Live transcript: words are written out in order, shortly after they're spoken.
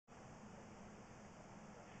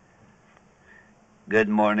Good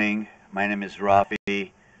morning. My name is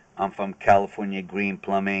Rafi. I'm from California Green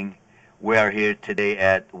Plumbing. We are here today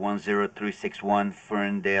at 10361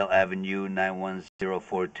 Ferndale Avenue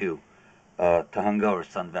 91042, Tahunga or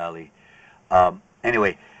Sun Valley.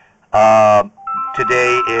 Anyway, um,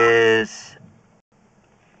 today is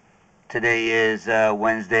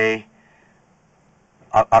Wednesday,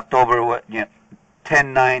 October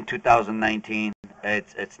 10/9/2019.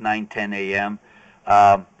 It's 9:10 a.m.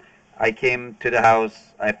 Um, I came to the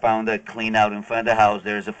house. I found a clean out in front of the house.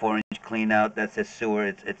 There's a 4-inch clean out that says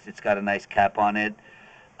sewer. It's got a nice cap on it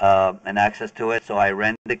and access to it. So I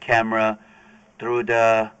ran the camera through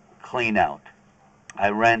the clean out. I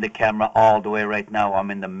ran the camera all the way. Right now I'm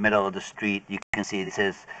in the middle of the street. You can see it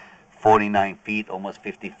says 49 feet, almost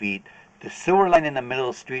 50 feet. The sewer line in the middle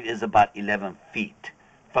of the street is about 11 feet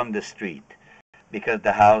from the street, because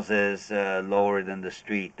the house is lower than the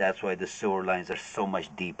street. That's why the sewer lines are so much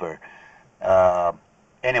deeper. Uh,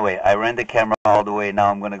 anyway, I ran the camera all the way. Now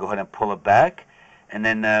I'm going to go ahead and pull it back, and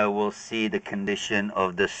then we'll see the condition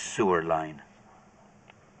of the sewer line.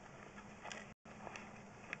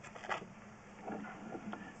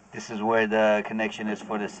 This is where the connection is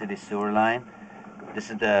for the city sewer line. This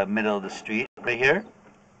is the middle of the street right here.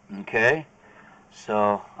 Okay.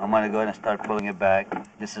 So I'm going to go ahead and start pulling it back.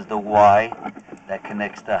 This is the Y that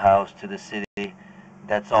connects the house to the city.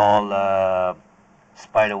 That's all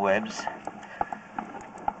spider webs.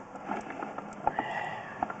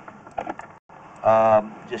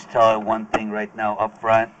 Just tell you one thing right now up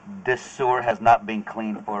front. This sewer has not been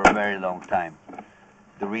cleaned for a very long time.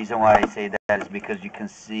 The reason why I say that is because you can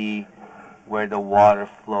see where the water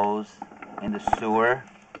flows in the sewer.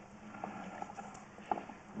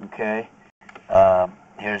 Okay.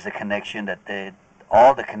 Here's the connection that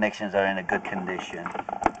all the connections are in a good condition.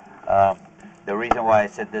 The reason why I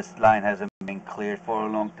said this line hasn't been cleared for a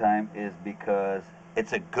long time is because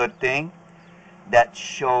it's a good thing. That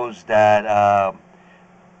shows that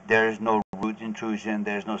there's no root intrusion,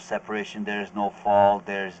 there's no separation, there's no fall,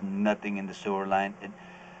 there's nothing in the sewer line.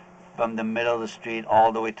 From the middle of the street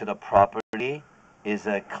all the way to the property is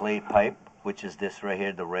a clay pipe, which is this right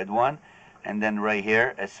here, the red one. And then right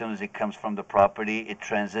here, as soon as it comes from the property, it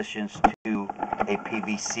transitions to a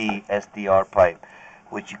PVC SDR pipe,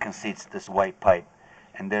 which you can see it's this white pipe.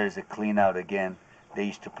 And there's a clean out again. They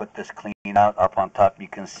used to put this clean out up on top. You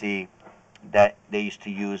can see that they used to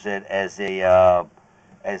use it as a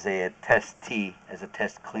test tee, as a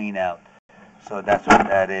test clean out. So that's what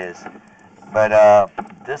that is. But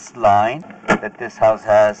this line that this house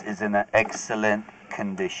has is in an excellent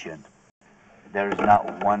condition. There is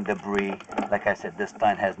not one debris. Like I said, this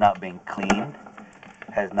line has not been cleaned,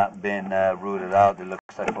 has not been rooted out. It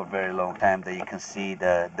looks like for a very long time that you can see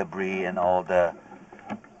the debris and all the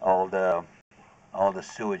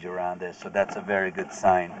sewage around it. So that's a very good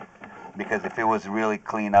sign. Because if it was really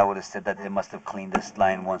clean, I would have said that it must have cleaned this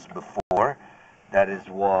line once before. That is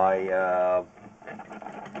why.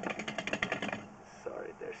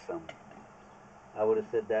 Sorry, there's some. I would have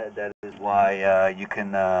said that is why you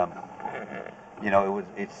can.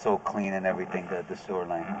 It's so clean and everything, the sewer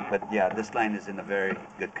line. But yeah, this line is in a very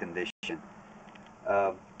good condition.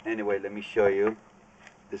 Anyway, let me show you.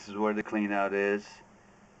 This is where the clean out is.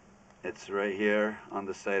 It's right here on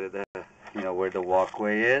the side of the, where the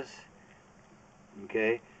walkway is.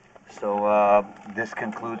 Okay, so this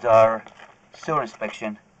concludes our sewer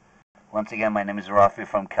inspection. Once again, my name is Rafi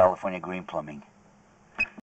from California Green Plumbing.